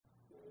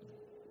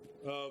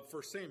of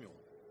 1 Samuel.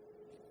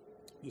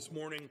 This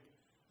morning,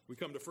 we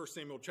come to 1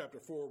 Samuel chapter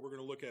 4. We're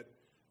going to look at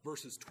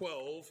verses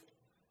 12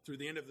 through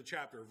the end of the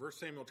chapter. 1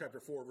 Samuel chapter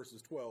 4,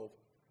 verses 12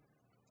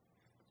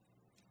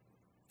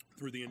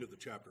 through the end of the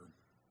chapter.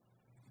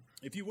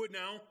 If you would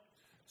now,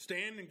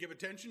 stand and give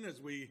attention as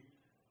we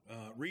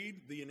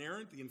read the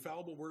inerrant, the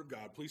infallible Word of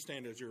God. Please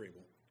stand as you're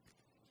able.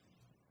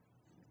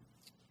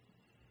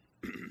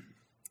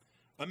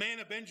 A man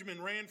of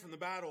Benjamin ran from the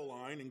battle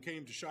line and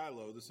came to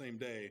Shiloh the same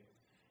day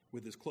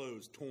with his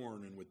clothes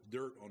torn and with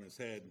dirt on his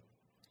head.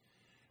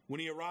 When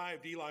he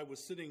arrived, Eli was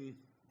sitting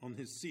on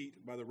his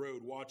seat by the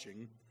road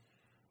watching,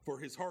 for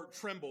his heart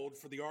trembled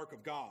for the ark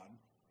of God.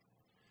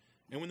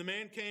 And when the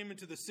man came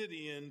into the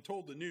city and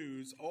told the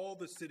news, all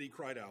the city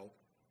cried out.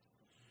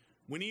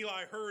 When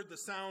Eli heard the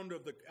sound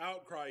of the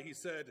outcry, he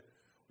said,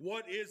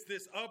 "What is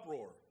this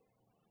uproar?"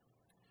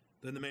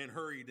 Then the man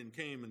hurried and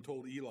came and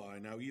told Eli.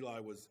 Now Eli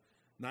was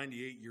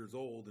 98 years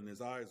old, and his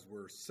eyes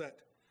were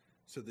set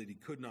so that he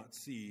could not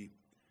see.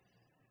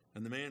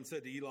 And the man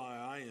said to Eli,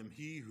 "I am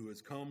he who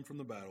has come from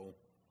the battle.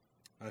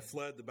 I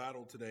fled the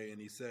battle today."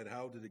 And he said,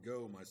 "How did it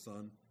go, my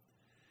son?"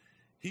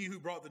 He who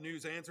brought the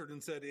news answered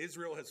and said,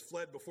 "Israel has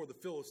fled before the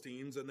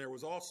Philistines, and there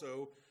was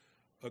also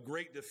a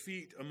great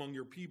defeat among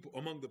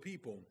the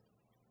people.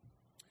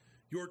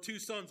 Your two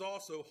sons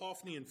also,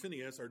 Hophni and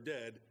Phinehas, are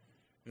dead,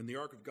 and the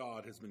ark of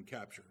God has been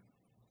captured."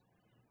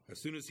 As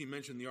soon as he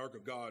mentioned the ark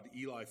of God,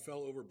 Eli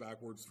fell over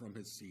backwards from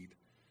his seat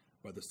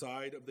by the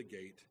side of the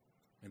gate,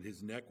 and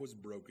his neck was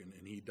broken,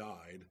 and he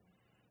died,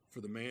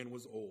 for the man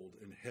was old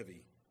and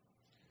heavy.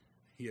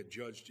 He had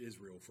judged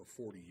Israel for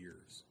 40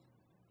 years.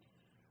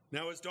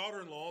 Now his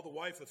daughter-in-law, the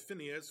wife of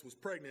Phinehas, was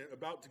pregnant,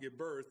 about to give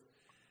birth,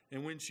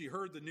 and when she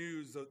heard the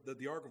news that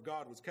the ark of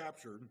God was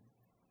captured,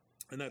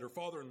 and that her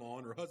father-in-law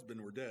and her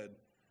husband were dead,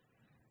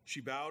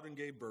 she bowed and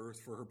gave birth,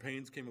 for her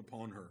pains came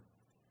upon her.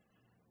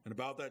 And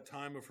about that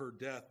time of her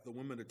death, the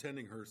women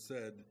attending her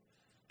said,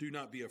 "Do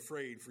not be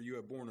afraid, for you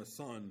have borne a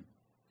son."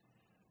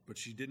 But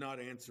she did not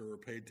answer or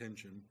pay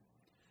attention.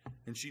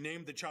 And she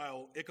named the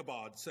child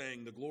Ichabod,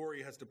 saying, "The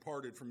glory has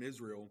departed from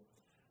Israel,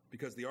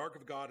 because the ark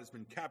of God has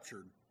been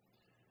captured,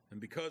 and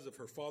because of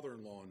her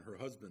father-in-law and her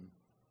husband."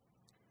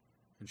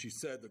 And she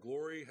said, "The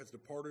glory has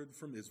departed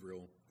from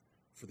Israel,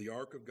 for the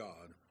ark of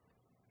God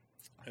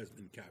has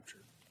been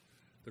captured."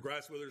 The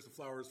grass withers, the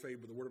flowers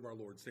fade, but the word of our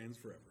Lord stands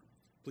forever.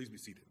 Please be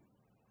seated.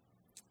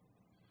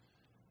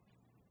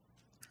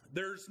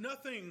 There's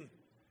nothing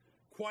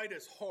quite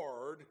as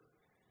hard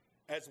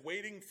as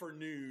waiting for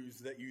news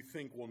that you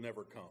think will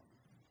never come.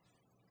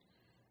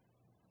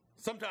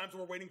 Sometimes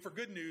we're waiting for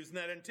good news, and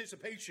that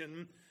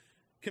anticipation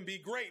can be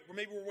great. Or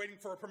maybe we're waiting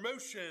for a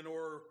promotion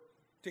or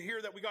to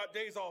hear that we got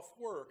days off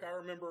work. I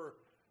remember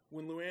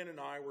when Luann and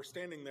I were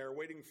standing there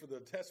waiting for the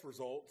test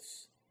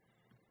results,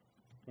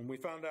 when we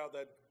found out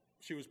that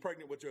she was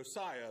pregnant with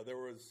Josiah, there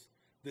was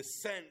this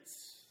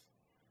sense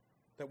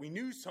that we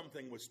knew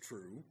something was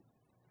true.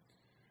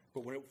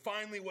 But when it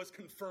finally was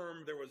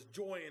confirmed, there was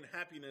joy and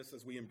happiness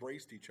as we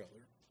embraced each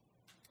other.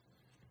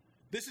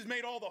 This is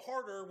made all the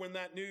harder when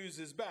that news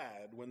is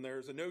bad, when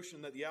there's a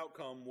notion that the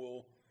outcome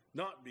will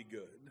not be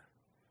good.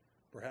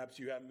 Perhaps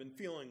you haven't been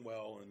feeling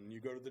well, and you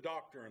go to the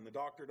doctor, and the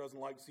doctor doesn't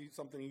like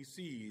something he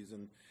sees,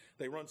 and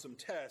they run some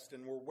tests,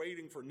 and we're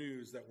waiting for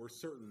news that we're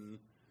certain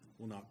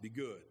will not be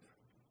good.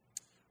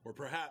 Or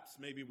perhaps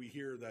maybe we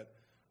hear that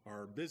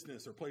our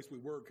business or place we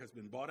work has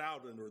been bought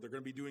out, or they're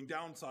going to be doing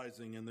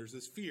downsizing, and there's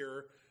this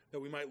fear that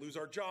we might lose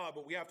our job,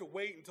 but we have to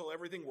wait until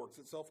everything works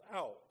itself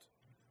out.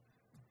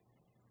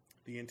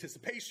 The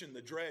anticipation,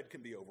 the dread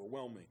can be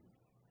overwhelming.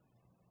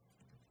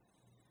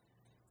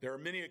 There are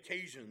many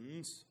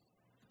occasions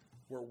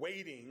where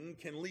waiting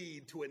can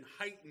lead to a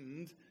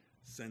heightened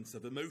sense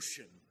of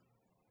emotion.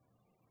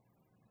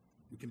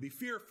 We can be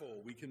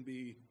fearful, we can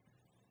be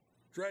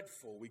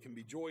dreadful, we can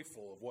be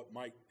joyful of what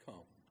might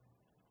come.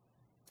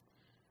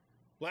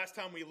 Last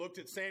time we looked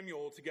at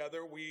Samuel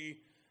together,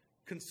 we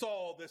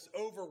saw this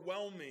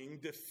overwhelming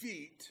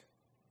defeat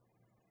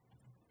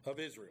of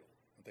Israel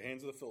at the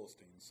hands of the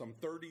Philistines. Some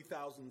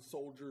 30,000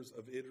 soldiers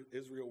of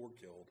Israel were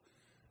killed.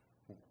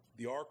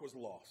 The ark was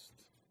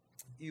lost.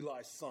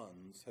 Eli's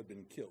sons had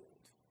been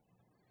killed.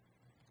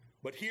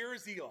 But here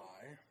is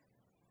Eli,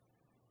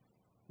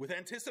 with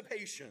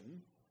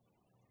anticipation,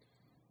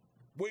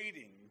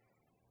 waiting,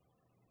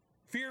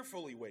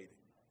 fearfully waiting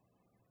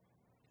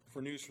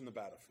for news from the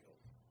battlefield.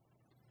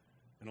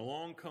 And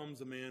along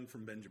comes a man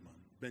from Benjamin,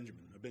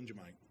 a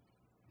Benjamite,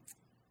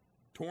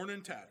 torn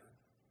and tattered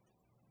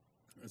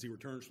as he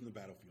returns from the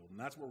battlefield. And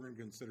that's what we're going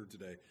to consider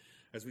today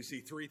as we see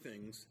three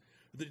things: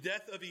 the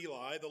death of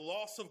Eli, the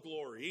loss of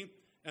glory,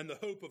 and the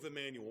hope of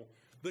Emmanuel.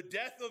 The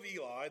death of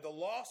Eli, the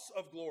loss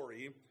of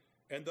glory,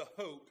 and the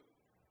hope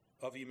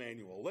of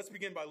Emmanuel. Let's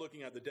begin by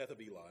looking at the death of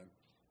Eli.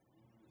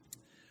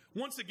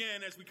 Once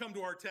again, as we come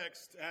to our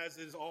text, as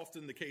is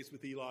often the case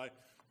with Eli,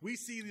 we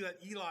see that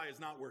Eli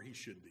is not where he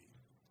should be.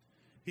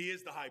 He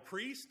is the high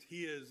priest.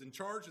 He is in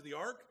charge of the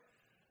ark.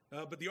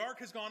 But the ark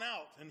has gone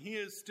out, and he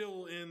is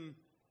still in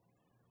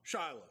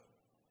Shiloh.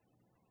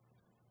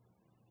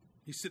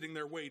 He's sitting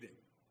there waiting.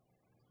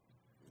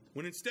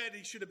 when instead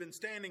he should have been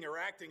standing or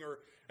acting, or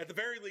at the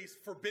very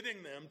least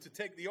forbidding them to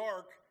take the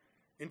ark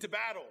into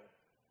battle.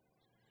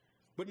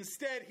 But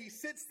instead he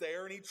sits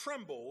there and he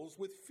trembles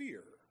with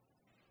fear.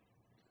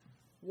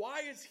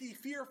 Why is he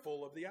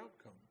fearful of the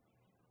outcome?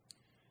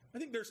 I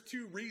think there's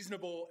two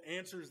reasonable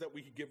answers that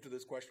we could give to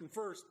this question.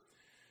 First,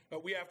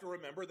 we have to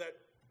remember that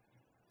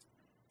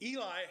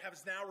Eli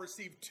has now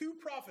received two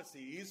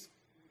prophecies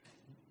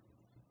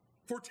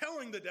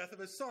foretelling the death of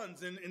his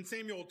sons. In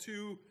Samuel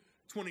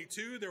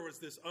 2:22, there was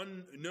this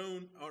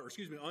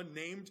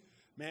unnamed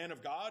man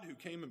of God who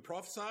came and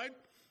prophesied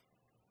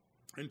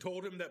and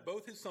told him that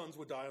both his sons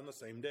would die on the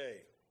same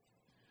day.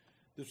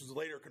 This was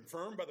later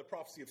confirmed by the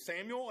prophecy of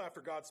Samuel after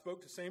God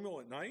spoke to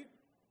Samuel at night.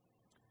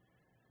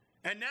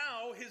 And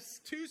now his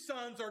two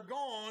sons are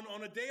gone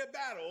on a day of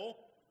battle,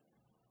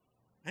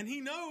 and he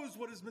knows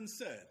what has been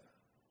said.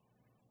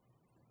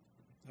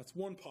 That's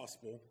one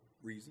possible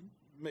reason.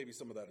 Maybe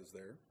some of that is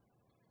there.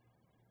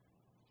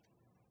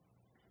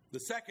 The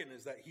second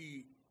is that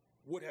he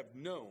would have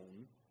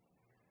known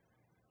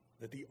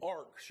that the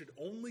ark should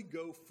only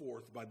go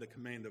forth by the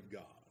command of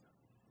God.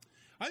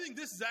 I think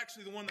this is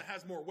actually the one that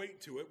has more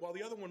weight to it. While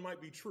the other one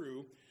might be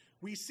true,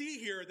 we see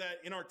here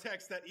that in our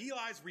text that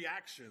Eli's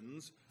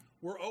reactions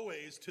were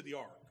always to the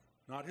ark,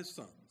 not his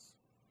sons.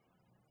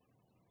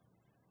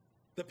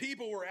 The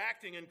people were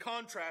acting in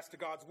contrast to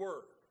God's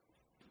word.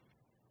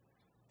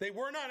 They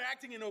were not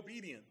acting in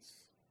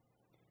obedience.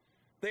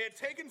 They had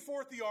taken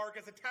forth the ark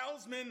as a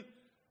talisman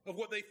of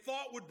what they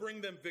thought would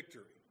bring them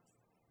victory.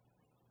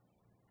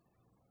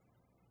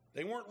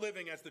 They weren't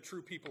living as the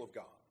true people of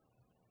God.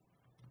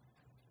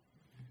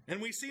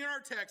 And we see in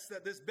our text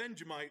that this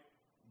Benjamite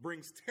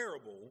brings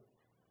terrible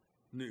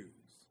news.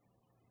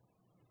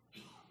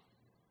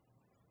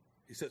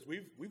 He says,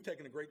 we've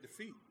taken a great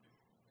defeat.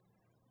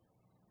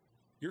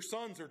 Your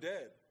sons are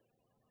dead.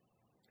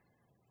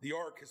 The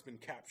ark has been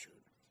captured.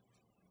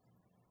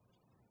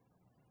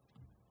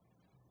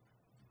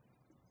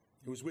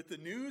 It was with the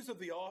news of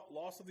the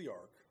loss of the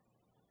ark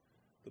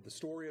that the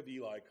story of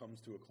Eli comes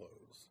to a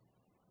close.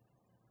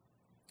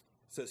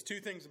 It says two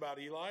things about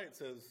Eli. It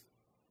says,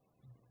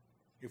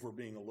 if we're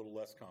being a little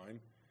less kind,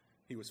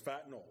 he was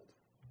fat and old.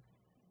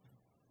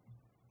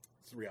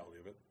 It's the reality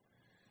of it.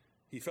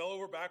 He fell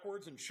over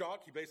backwards in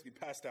shock. He basically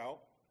passed out.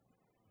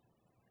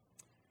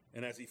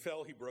 And as he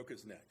fell, he broke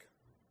his neck.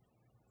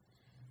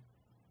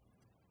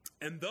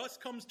 And thus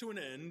comes to an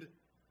end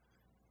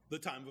the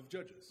time of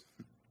Judges.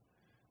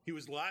 He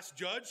was the last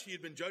judge. He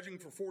had been judging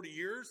for 40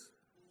 years.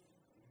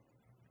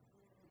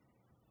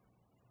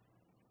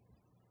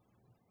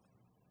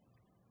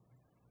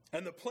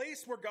 And the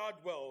place where God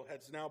dwelled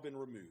has now been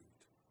removed.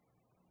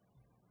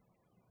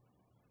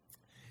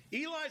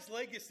 Eli's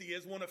legacy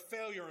is one of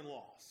failure and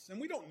loss. And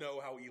we don't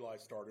know how Eli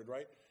started,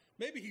 right?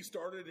 Maybe he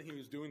started and he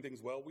was doing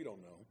things well. We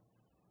don't know.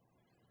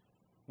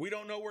 We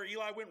don't know where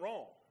Eli went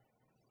wrong.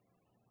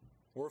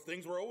 Or if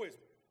things were always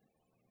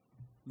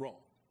wrong.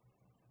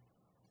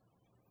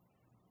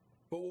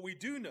 But what we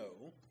do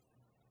know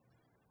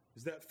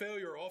is that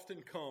failure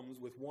often comes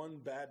with one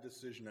bad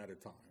decision at a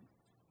time.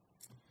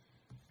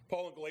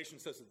 Paul in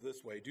Galatians says it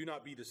this way, do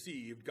not be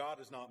deceived. God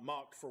is not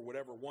mocked, for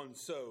whatever one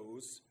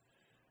sows,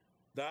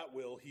 that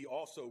will he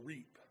also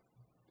reap.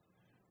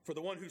 For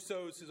the one who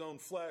sows his own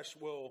flesh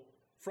will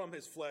from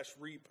his flesh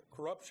reap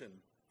corruption,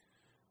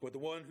 but the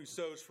one who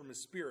sows from the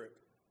Spirit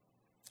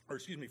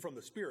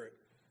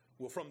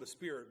will from the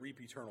Spirit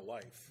reap eternal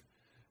life.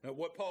 Now,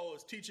 what Paul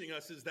is teaching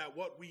us is that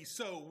what we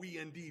sow, we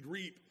indeed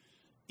reap.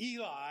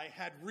 Eli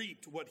had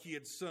reaped what he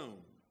had sown.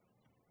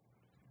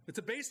 It's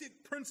a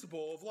basic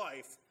principle of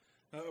life.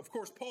 Of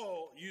course,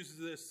 Paul uses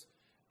this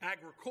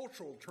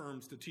agricultural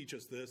terms to teach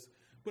us this,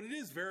 but it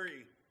is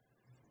very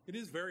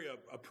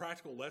a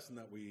practical lesson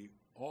that we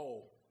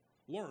all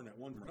learn at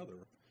one or another.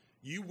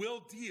 You will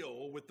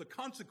deal with the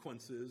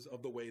consequences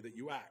of the way that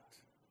you act.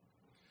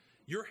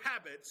 Your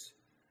habits,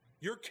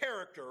 your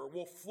character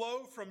will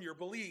flow from your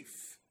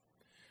belief.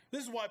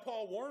 This is why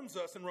Paul warns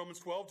us in Romans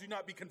 12, do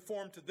not be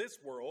conformed to this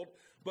world,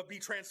 but be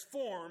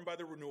transformed by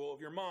the renewal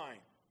of your mind.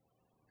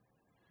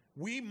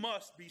 We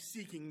must be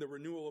seeking the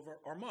renewal of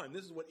our mind.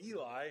 This is what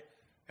Eli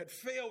had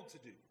failed to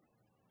do.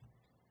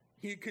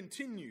 He had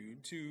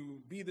continued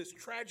to be this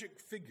tragic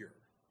figure.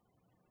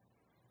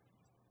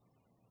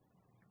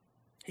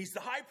 He's the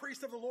high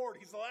priest of the Lord.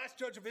 He's the last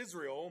judge of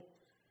Israel.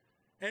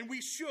 And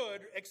we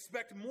should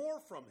expect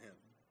more from him.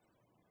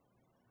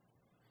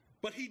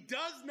 But he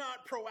does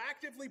not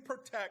proactively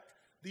protect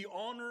the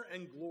honor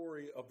and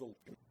glory of the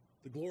Lord.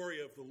 The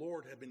glory of the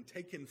Lord had been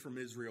taken from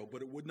Israel,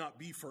 but it would not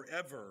be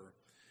forever.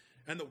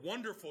 And the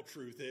wonderful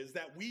truth is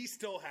that we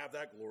still have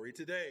that glory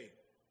today.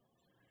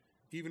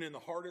 Even in the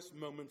hardest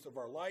moments of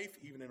our life,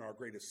 even in our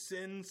greatest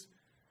sins,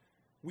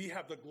 we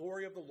have the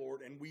glory of the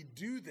Lord, and we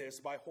do this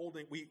by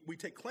we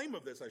take claim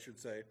of this, I should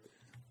say,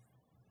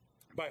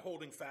 by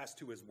holding fast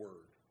to his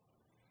word,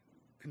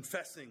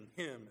 confessing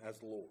him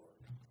as Lord.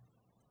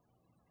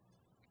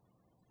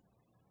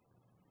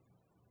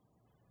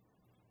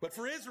 But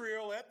for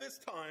Israel at this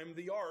time,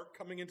 the ark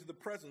coming into the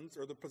presence,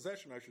 or the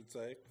possession, I should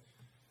say,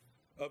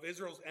 of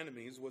Israel's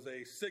enemies was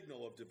a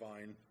signal of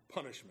divine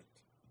punishment.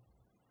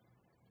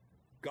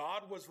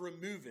 God was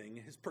removing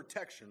his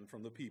protection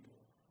from the people.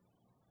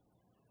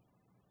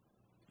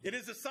 It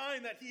is a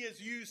sign that he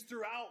has used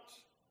throughout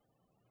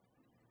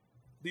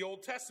the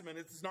Old Testament.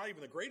 It's not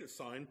even the greatest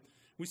sign.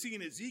 We see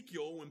in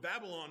Ezekiel, when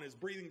Babylon is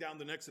breathing down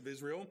the necks of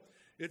Israel,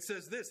 it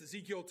says this,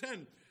 Ezekiel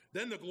 10,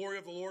 "Then the glory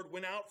of the Lord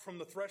went out from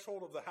the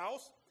threshold of the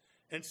house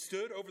and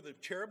stood over the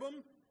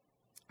cherubim,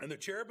 and the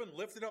cherubim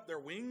lifted up their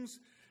wings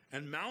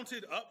and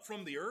mounted up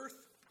from the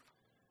earth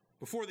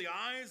before my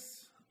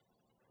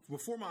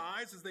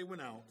eyes as they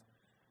went out,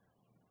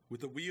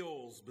 with the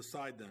wheels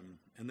beside them,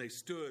 and they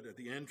stood at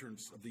the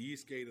entrance of the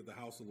east gate of the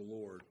house of the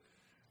Lord,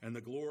 and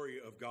the glory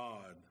of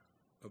God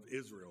of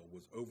Israel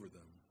was over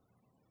them."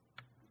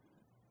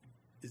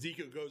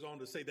 Ezekiel goes on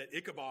to say that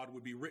Ichabod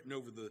would be written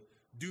over the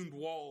doomed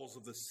walls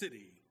of the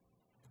city.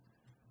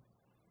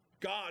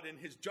 God, in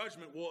his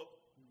judgment, will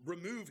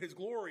remove his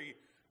glory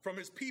from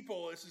his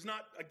people. This is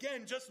not,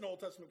 again, just an Old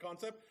Testament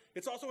concept.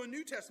 It's also a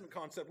New Testament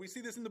concept. We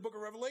see this in the book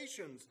of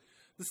Revelations,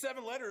 the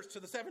 7 letters to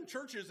the 7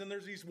 churches, and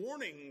there's these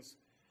warnings.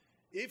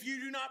 If you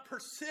do not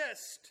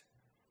persist,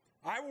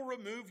 I will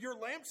remove your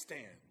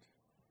lampstand.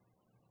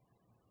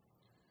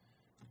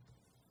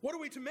 What are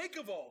we to make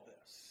of all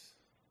this?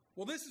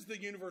 Well, this is the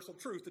universal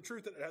truth, the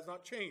truth that has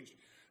not changed.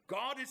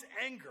 God is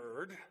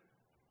angered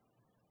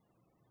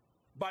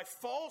by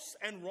false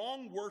and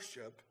wrong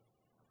worship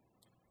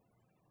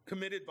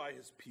committed by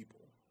his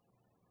people.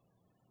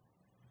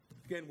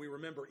 Again, we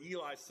remember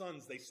Eli's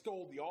sons, they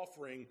stole the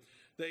offering.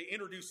 They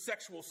introduced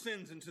sexual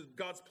sins into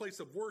God's place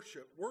of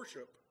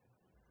worship.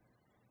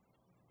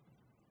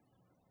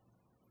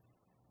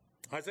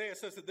 Isaiah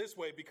says it this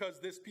way,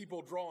 "Because this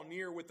people draw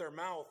near with their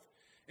mouth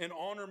and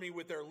honor me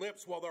with their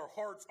lips, while their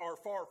hearts are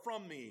far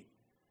from me,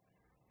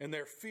 and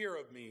their fear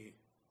of me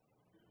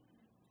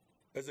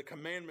as a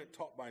commandment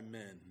taught by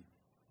men."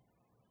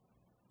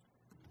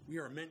 We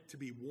are meant to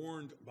be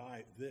warned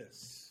by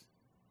this.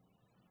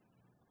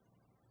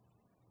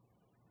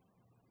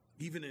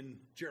 Even in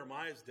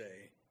Jeremiah's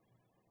day,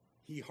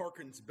 he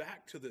hearkens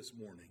back to this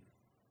warning.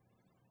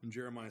 In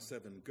Jeremiah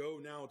 7, "Go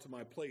now to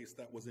my place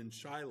that was in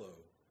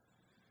Shiloh,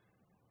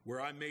 where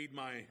I made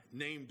my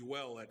name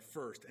dwell at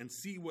first, and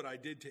see what I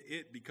did to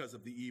it because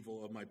of the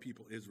evil of my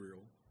people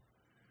Israel.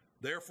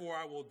 Therefore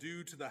I will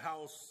do to the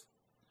house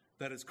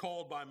that is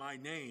called by my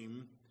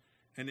name,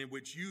 and in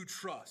which you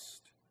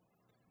trust,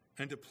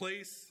 and to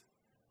place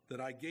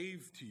that I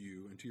gave to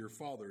you and to your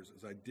fathers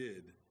as I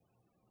did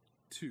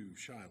to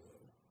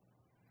Shiloh."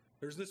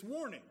 There's this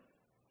warning.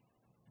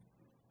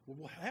 What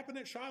will happen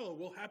at Shiloh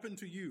will happen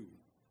to you.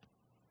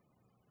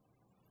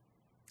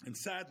 And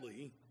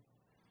sadly,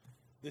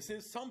 this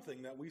is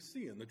something that we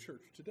see in the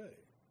church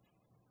today.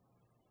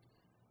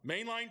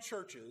 Mainline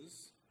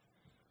churches,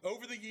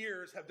 over the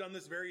years, have done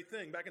this very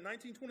thing. Back in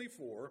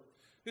 1924,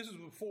 this was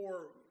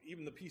before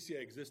even the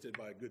PCA existed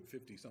by a good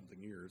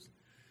 50-something years.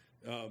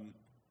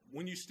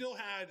 When you still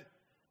had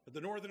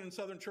the northern and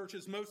southern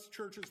churches, most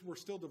churches were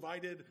still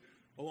divided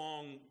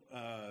along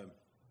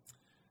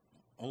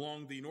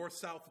the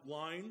north-south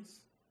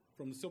lines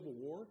from the Civil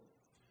War.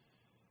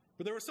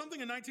 But there was something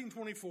in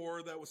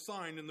 1924 that was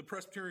signed in the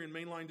Presbyterian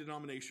mainline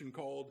denomination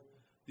called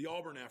the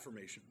Auburn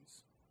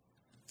Affirmations.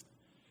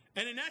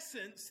 And in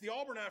essence, the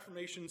Auburn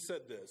Affirmations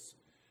said this: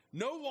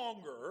 no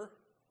longer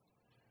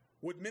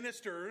would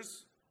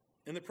ministers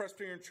in the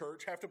Presbyterian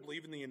Church have to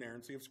believe in the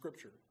inerrancy of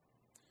Scripture.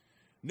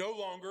 No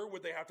longer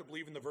would they have to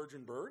believe in the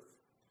virgin birth.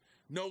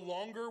 No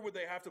longer would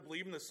they have to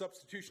believe in the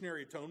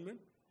substitutionary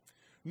atonement.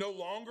 No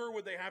longer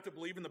would they have to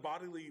believe in the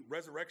bodily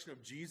resurrection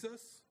of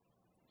Jesus.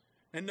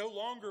 And no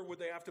longer would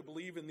they have to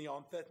believe in the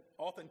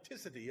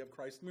authenticity of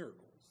Christ's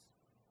miracles.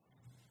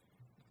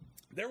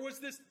 There was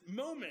this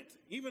moment,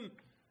 even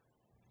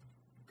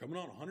coming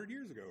on 100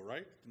 years ago,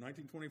 right?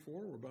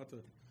 1924, we're about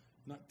to,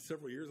 not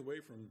several years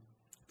away from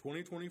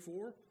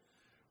 2024,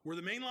 where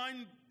the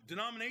mainline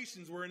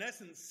denominations were in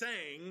essence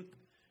saying,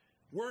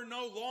 we're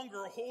no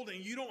longer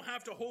holding, you don't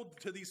have to hold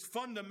to these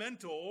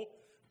fundamental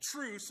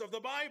truths of the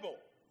Bible.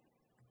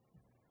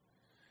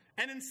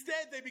 And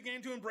instead, they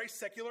began to embrace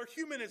secular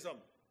humanism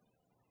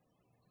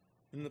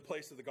in the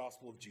place of the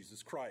gospel of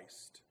Jesus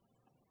Christ.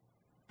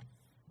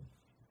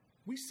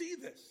 We see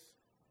this.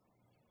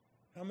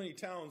 How many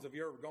towns have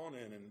you ever gone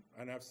in?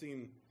 And I've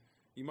seen,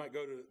 you might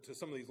go to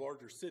some of these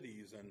larger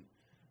cities, and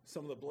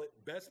some of the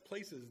best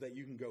places that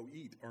you can go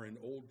eat are in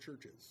old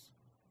churches.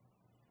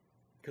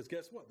 Because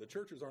guess what? The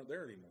churches aren't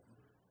there anymore.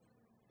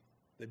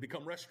 They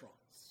become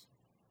restaurants.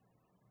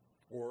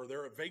 Or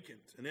they're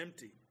vacant and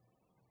empty.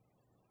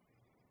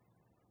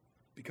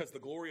 Because the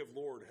glory of the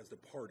Lord has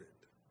departed.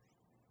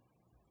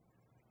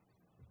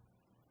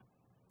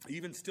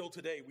 Even still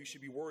today, we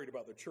should be worried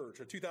about the church.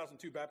 A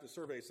 2002 Baptist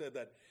survey said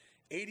that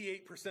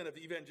 88% of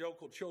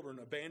evangelical children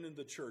abandoned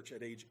the church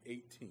at age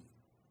 18.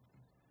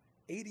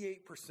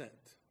 88%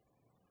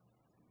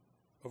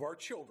 of our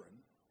children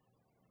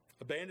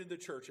abandoned the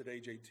church at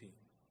age 18.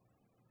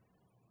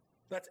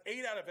 That's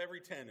 8 out of every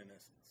 10 in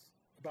essence.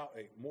 About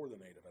 8, more than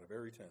 8 out of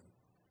every 10.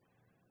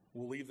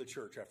 will leave the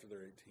church after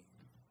they're 18.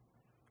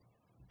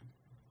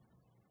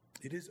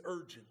 It is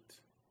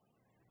urgent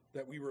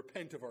that we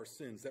repent of our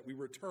sins, that we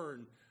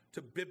return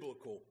to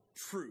biblical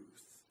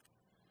truth,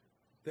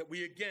 that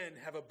we again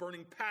have a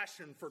burning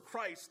passion for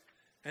Christ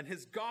and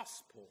his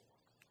gospel.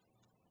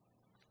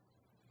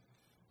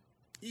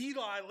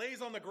 Eli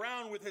lays on the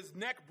ground with his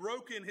neck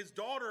broken. His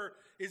daughter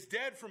is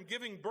dead from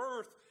giving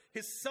birth.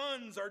 His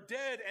sons are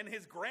dead, and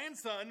his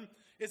grandson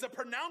is a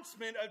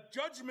pronouncement of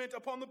judgment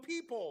upon the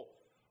people.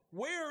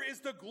 Where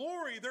is the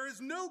glory? There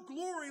is no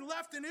glory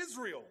left in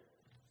Israel.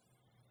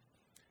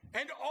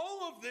 And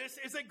all of this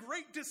is a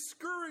great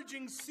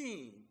discouraging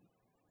scene,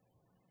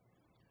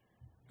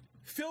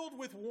 filled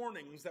with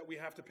warnings that we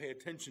have to pay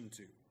attention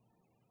to.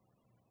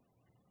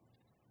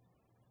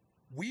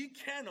 We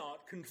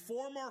cannot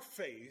conform our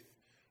faith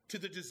to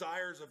the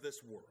desires of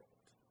this world.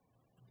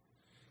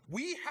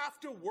 We have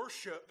to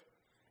worship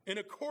in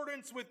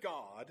accordance with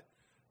God,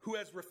 who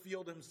has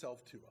revealed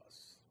himself to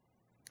us.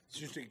 It's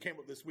interesting, it came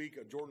up this week.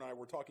 Jordan and I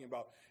were talking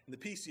about in the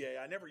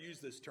PCA. I never use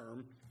this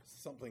term,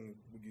 something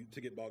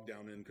to get bogged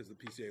down in because the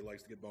PCA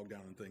likes to get bogged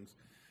down in things.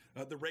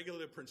 The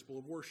regulative principle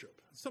of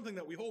worship. It's something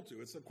that we hold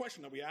to. It's a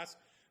question that we ask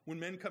when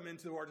men come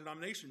into our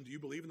denomination. Do you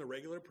believe in the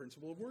regulative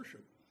principle of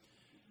worship?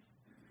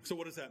 So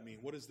what does that mean?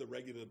 What is the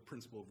regulative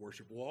principle of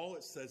worship? Well, all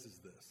it says is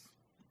this,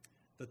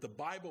 that the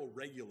Bible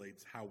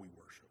regulates how we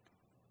worship.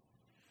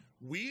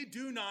 We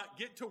do not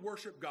get to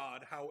worship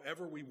God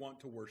however we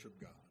want to worship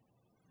God.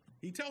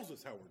 He tells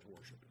us how we're to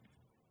worship him.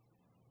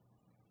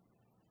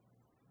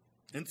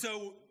 And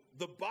so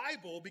the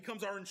Bible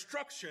becomes our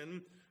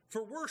instruction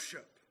for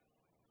worship.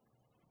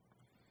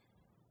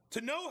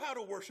 To know how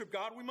to worship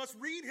God, we must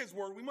read his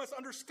word. We must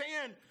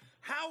understand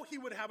how he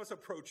would have us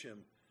approach him.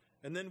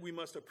 And then we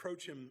must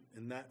approach him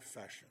in that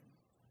fashion.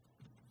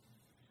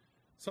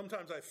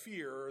 Sometimes I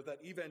fear that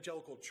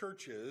evangelical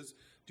churches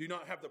do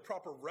not have the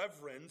proper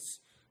reverence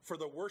for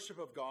the worship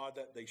of God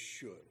that they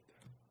should.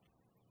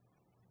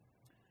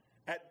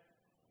 At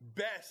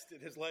best,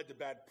 it has led to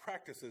bad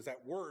practices. At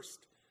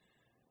worst,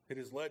 it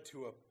has led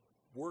to a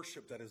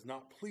worship that is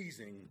not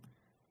pleasing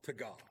to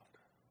God.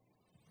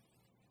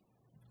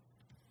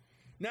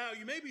 Now,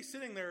 you may be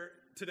sitting there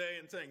today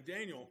and saying,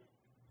 Daniel,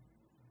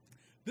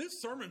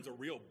 this sermon's a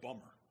real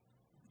bummer.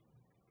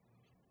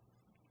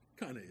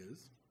 Kind of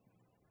is.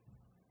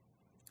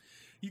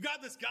 You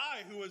got this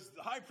guy who was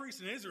the high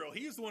priest in Israel.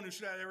 He's the one who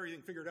should have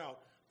everything figured out.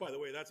 By the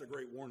way, that's a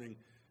great warning.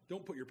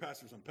 Don't put your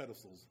pastors on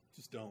pedestals.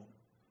 Just don't,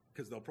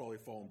 because they'll probably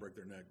fall and break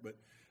their neck. But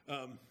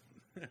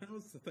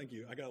thank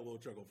you. I got a little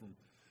chuckle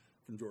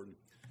from Jordan.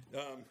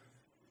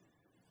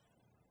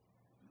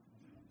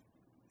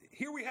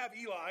 Here we have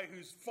Eli,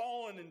 who's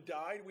fallen and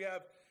died. We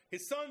have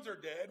his sons are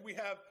dead. We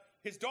have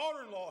his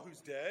daughter-in-law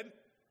who's dead.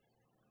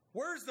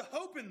 Where's the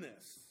hope in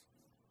this?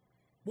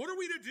 What are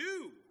we to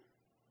do?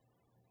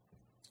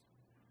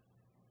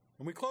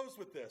 And we close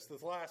with this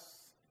last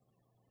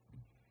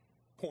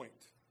point.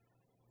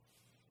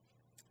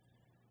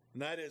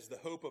 And that is the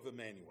hope of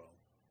Emmanuel.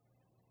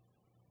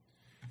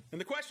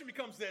 And the question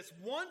becomes this: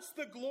 once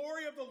the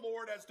glory of the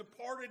Lord has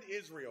departed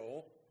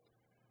Israel,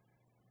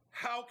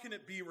 how can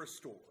it be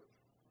restored?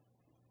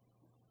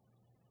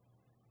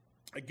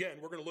 Again,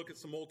 we're going to look at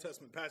some Old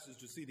Testament passages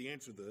to see the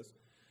answer to this.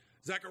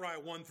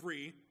 Zechariah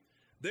 1:3,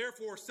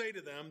 therefore say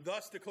to them,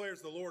 thus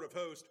declares the Lord of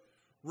hosts,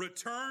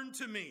 return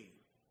to me,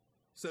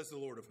 says the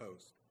Lord of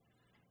hosts,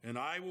 and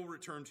I will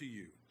return to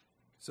you,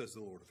 says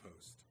the Lord of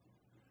hosts.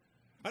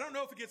 I don't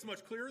know if it gets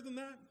much clearer than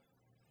that.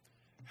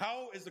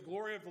 How is the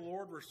glory of the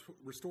Lord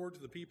restored to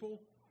the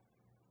people?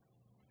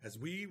 As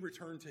we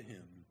return to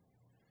him,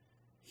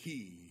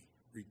 he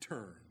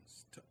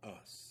returns to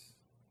us.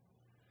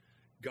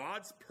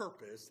 God's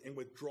purpose in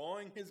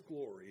withdrawing his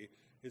glory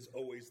is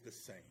always the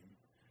same,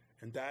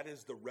 and that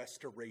is the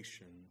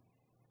restoration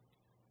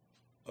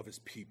of his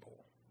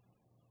people.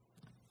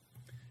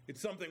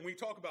 It's something we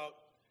talk about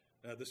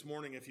this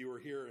morning. If you were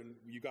here and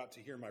you got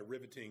to hear my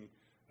riveting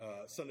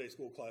Sunday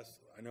school class,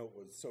 I know it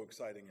was so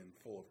exciting and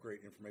full of great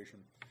information.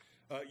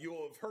 You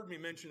will have heard me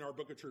mention our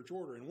Book of Church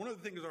Order, and one of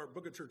the things our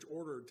Book of Church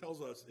Order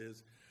tells us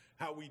is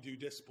how we do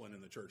discipline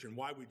in the church and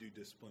why we do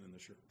discipline in the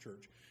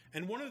church.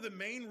 And one of the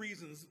main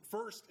reasons,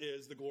 first,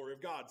 is the glory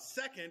of God.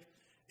 Second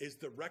is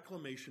the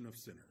reclamation of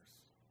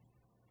sinners.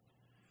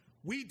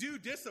 We do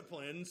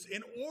disciplines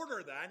in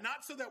order that,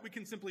 not so that we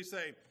can simply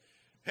say,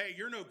 hey,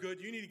 you're no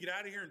good, you need to get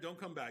out of here and don't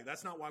come back.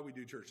 That's not why we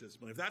do church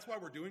discipline. If that's why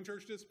we're doing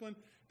church discipline,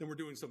 then we're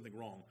doing something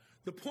wrong.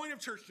 The point of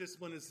church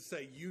discipline is to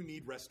say you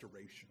need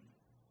restoration.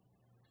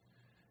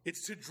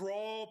 It's to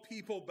draw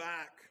people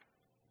back.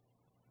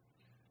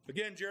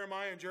 Again,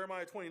 Jeremiah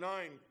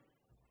 29,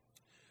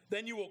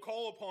 then you will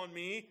call upon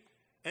me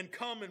and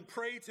come and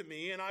pray to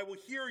me, and I will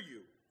hear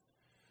you.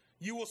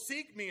 You will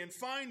seek me and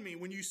find me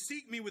when you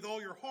seek me with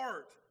all your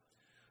heart.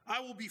 I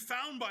will be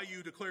found by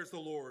you, declares the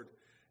Lord,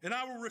 and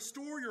I will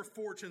restore your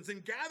fortunes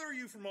and gather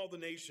you from all the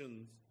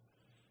nations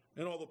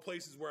and all the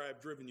places where I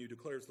have driven you,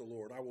 declares the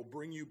Lord. I will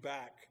bring you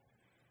back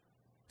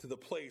to the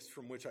place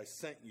from which I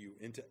sent you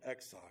into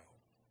exile.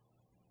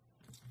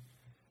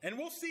 And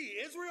we'll see,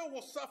 Israel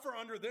will suffer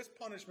under this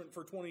punishment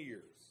for 20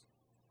 years.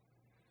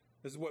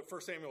 This is what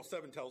 1 Samuel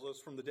 7 tells us.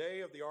 From the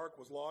day of the ark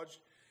was lodged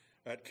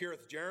at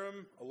Kiriath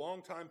Jearim, a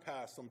long time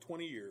passed, some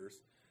 20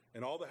 years,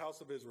 and all the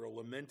house of Israel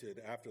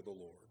lamented after the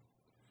Lord.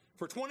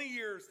 For 20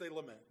 years they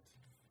lament.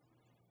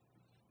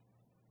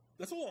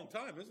 That's a long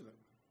time, isn't it?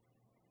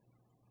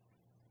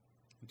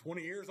 In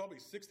 20 years, I'll be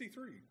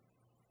 63.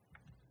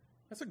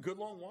 That's a good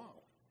long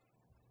while.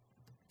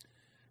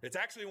 It's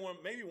actually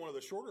maybe one of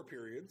the shorter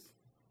periods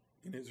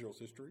in Israel's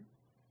history.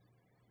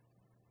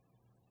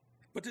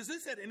 But does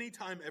this at any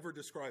time ever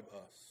describe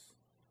us?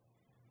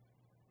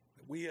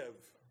 That we have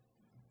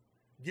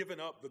given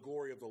up the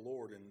glory of the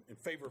Lord in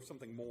favor of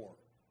something more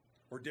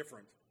or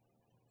different,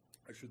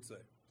 I should say.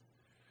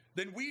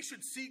 Then we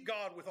should seek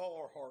God with all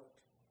our heart.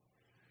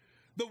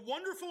 The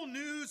wonderful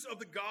news of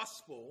the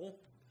gospel,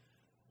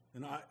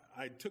 and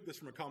I took this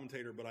from a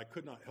commentator, but I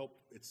could not help,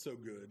 it's so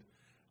good,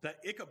 that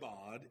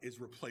Ichabod is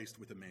replaced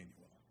with Emmanuel.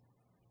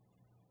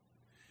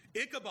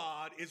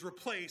 Ichabod is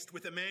replaced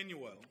with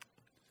Emmanuel.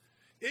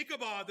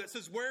 Ichabod that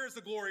says, where is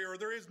the glory, or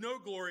there is no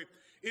glory,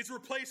 is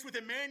replaced with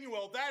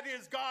Emmanuel. That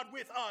is God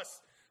with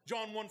us.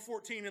 John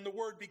 1:14, and the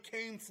word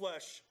became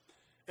flesh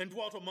and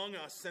dwelt among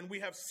us, and we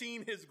have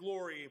seen his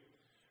glory.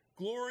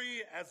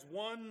 Glory as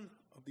one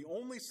of the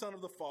only Son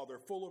of the Father,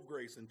 full of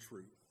grace and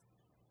truth.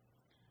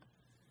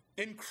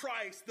 In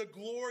Christ, the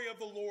glory of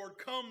the Lord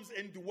comes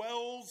and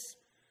dwells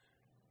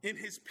in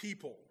his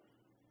people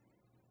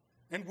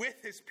and with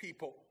his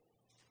people.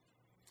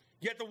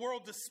 Yet the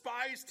world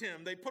despised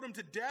him. They put him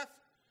to death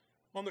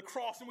on the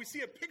cross. And we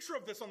see a picture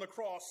of this on the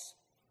cross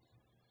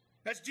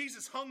as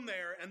Jesus hung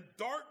there and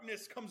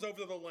darkness comes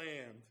over the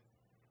land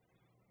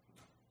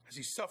as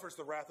he suffers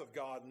the wrath of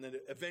God and then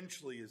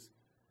eventually is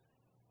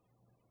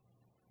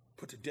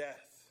put to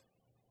death.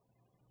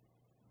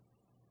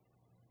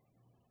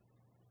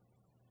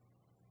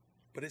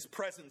 But his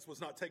presence was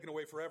not taken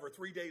away forever.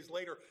 3 days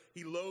later,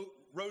 he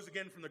rose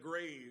again from the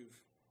grave.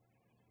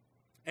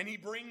 And he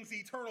brings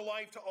eternal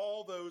life to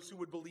all those who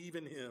would believe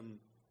in him.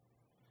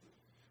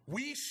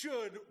 We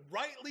should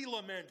rightly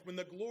lament when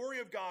the glory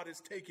of God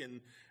is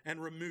taken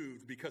and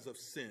removed because of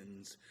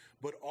sins.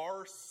 But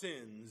our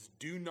sins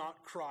do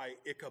not cry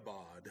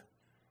Ichabod.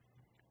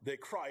 They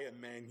cry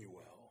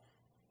Emmanuel.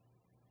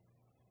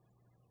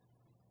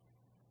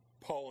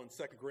 Paul in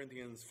 2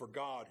 Corinthians, for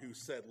God who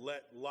said,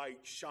 let light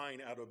shine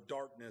out of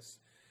darkness,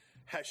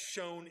 has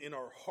shone in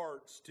our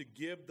hearts to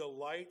give the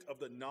light of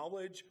the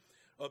knowledge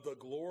of the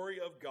glory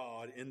of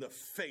God in the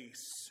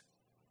face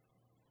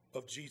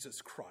of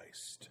Jesus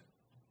Christ.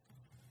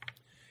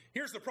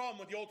 Here's the problem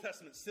with the Old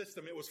Testament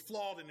system. It was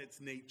flawed in its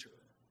nature.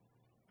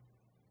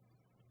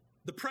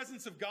 The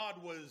presence of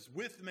God was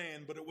with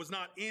man, but it was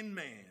not in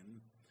man.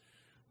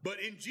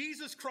 But in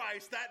Jesus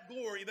Christ, that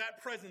glory,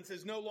 that presence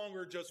is no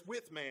longer just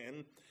with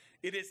man.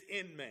 It is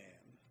in man.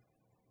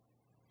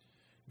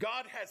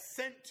 God has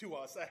sent to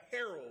us a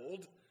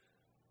herald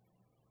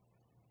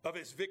of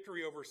his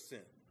victory over sin.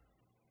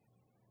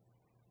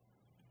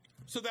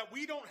 So that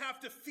we don't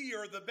have to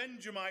fear the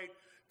Benjamite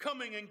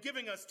coming and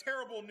giving us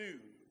terrible news.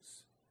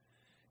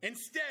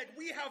 Instead,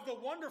 we have the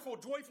wonderful,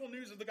 joyful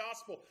news of the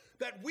gospel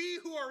that we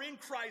who are in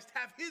Christ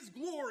have his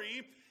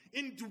glory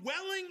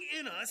indwelling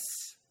in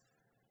us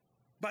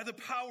by the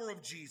power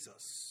of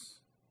Jesus.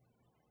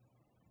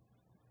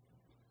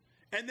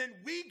 And then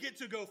we get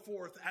to go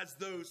forth as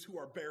those who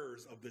are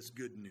bearers of this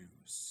good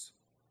news.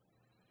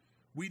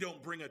 We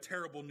don't bring a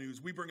terrible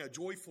news. We bring a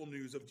joyful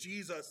news of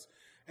Jesus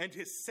and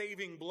his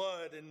saving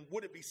blood. And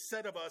would it be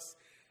said of us,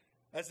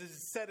 as is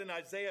said in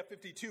Isaiah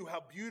 52,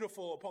 how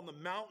beautiful upon the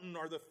mountain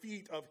are the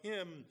feet of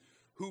him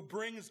who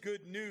brings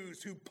good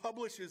news, who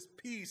publishes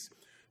peace,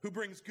 who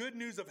brings good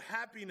news of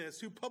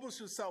happiness, who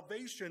publishes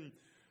salvation,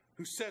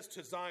 who says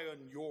to Zion,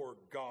 your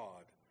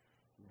God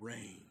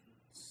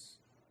reigns.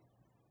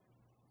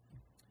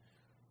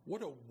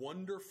 What a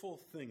wonderful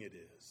thing it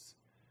is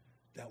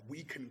that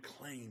we can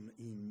claim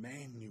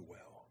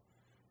Emmanuel,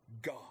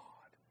 God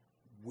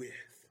with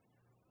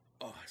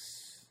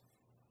us.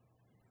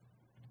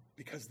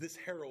 Because this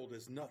herald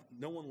is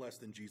no one less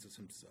than Jesus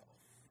himself,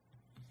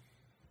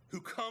 who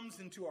comes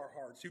into our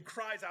hearts, who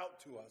cries out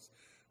to us,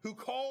 who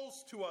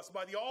calls to us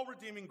by the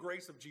all-redeeming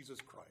grace of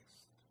Jesus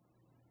Christ,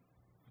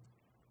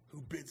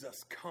 who bids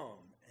us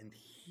come and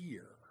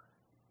hear.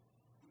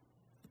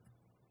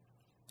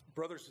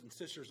 Brothers and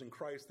sisters in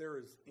Christ, there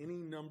is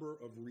any number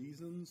of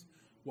reasons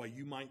why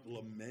you might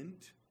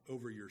lament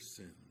over your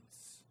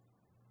sins.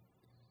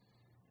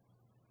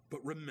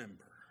 But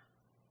remember,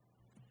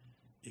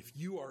 if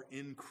you are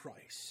in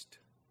Christ,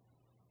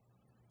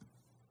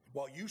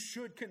 while you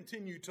should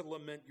continue to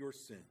lament your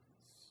sins,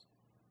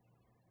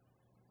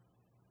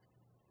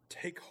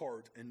 take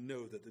heart and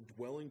know that the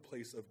dwelling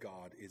place of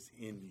God is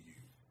in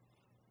you.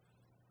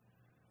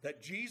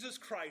 That Jesus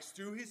Christ,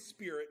 through his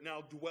Spirit,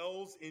 now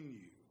dwells in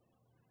you.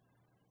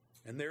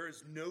 And there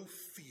is no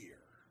fear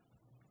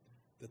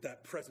that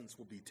that presence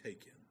will be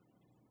taken.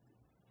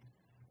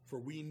 For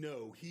we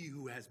know he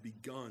who has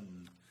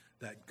begun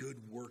that good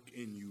work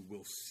in you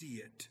will see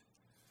it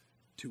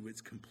to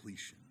its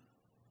completion.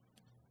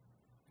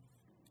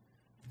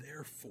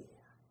 Therefore,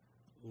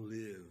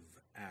 live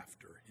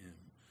after him.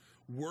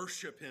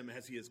 Worship him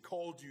as he has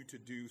called you to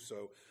do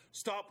so.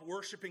 Stop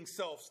worshiping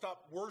self.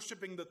 Stop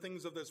worshiping the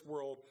things of this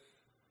world.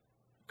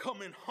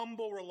 Come in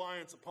humble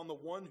reliance upon the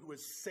one who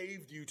has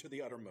saved you to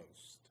the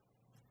uttermost.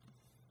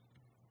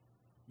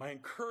 My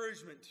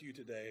encouragement to you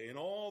today, in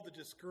all the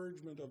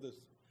discouragement of this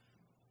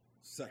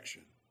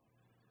section,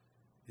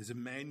 is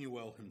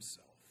Emmanuel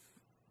himself.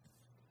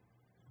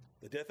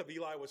 The death of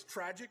Eli was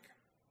tragic.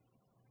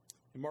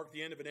 It marked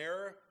the end of an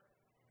era.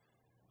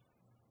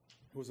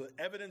 It was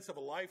evidence of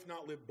a life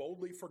not lived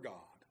boldly for God.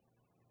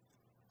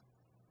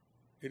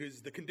 It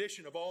is the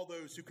condition of all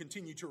those who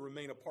continue to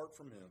remain apart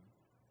from him,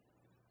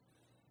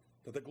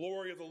 that the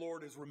glory of the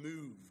Lord is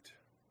removed,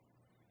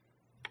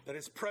 that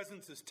his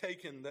presence is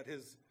taken, that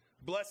his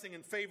blessing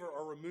and favor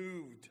are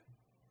removed.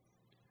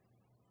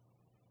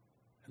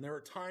 And there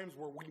are times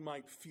where we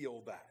might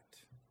feel that.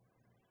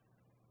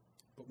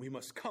 But we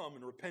must come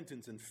in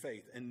repentance and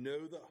faith and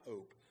know the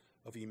hope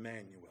of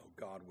Emmanuel,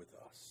 God with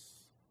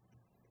us.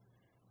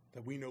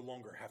 That we no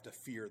longer have to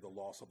fear the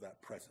loss of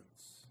that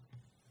presence,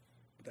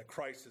 but that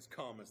Christ has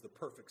come as the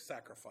perfect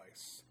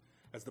sacrifice,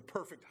 as the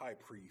perfect high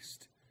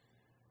priest,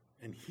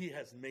 and he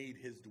has made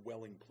his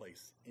dwelling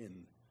place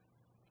in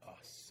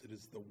us. It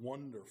is the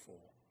wonderful,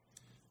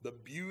 the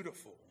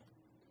beautiful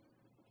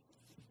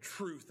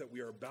truth that we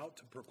are about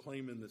to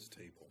proclaim in this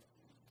table,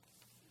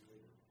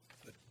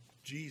 that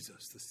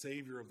Jesus, the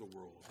Savior of the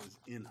world, is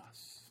in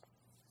us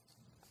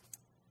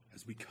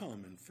as we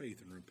come in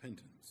faith and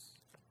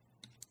repentance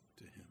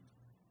to him.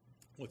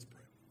 Let's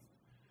pray.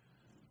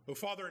 Oh,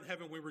 Father in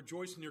heaven, we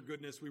rejoice in your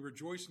goodness. We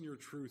rejoice in your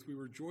truth. We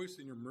rejoice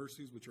in your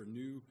mercies, which are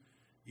new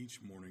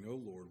each morning. Oh,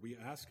 Lord, we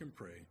ask and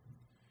pray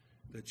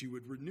that you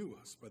would renew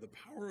us by the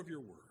power of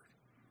your word,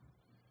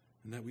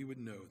 and that we would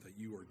know that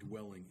you are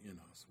dwelling in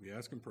us. We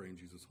ask and pray in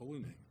Jesus' holy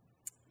name.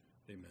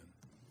 Amen.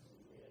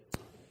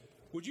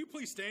 Would you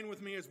please stand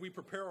with me as we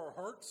prepare our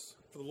hearts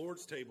for the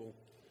Lord's table,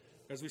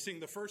 as we sing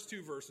the first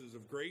two verses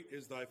of Great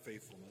is Thy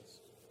Faithfulness.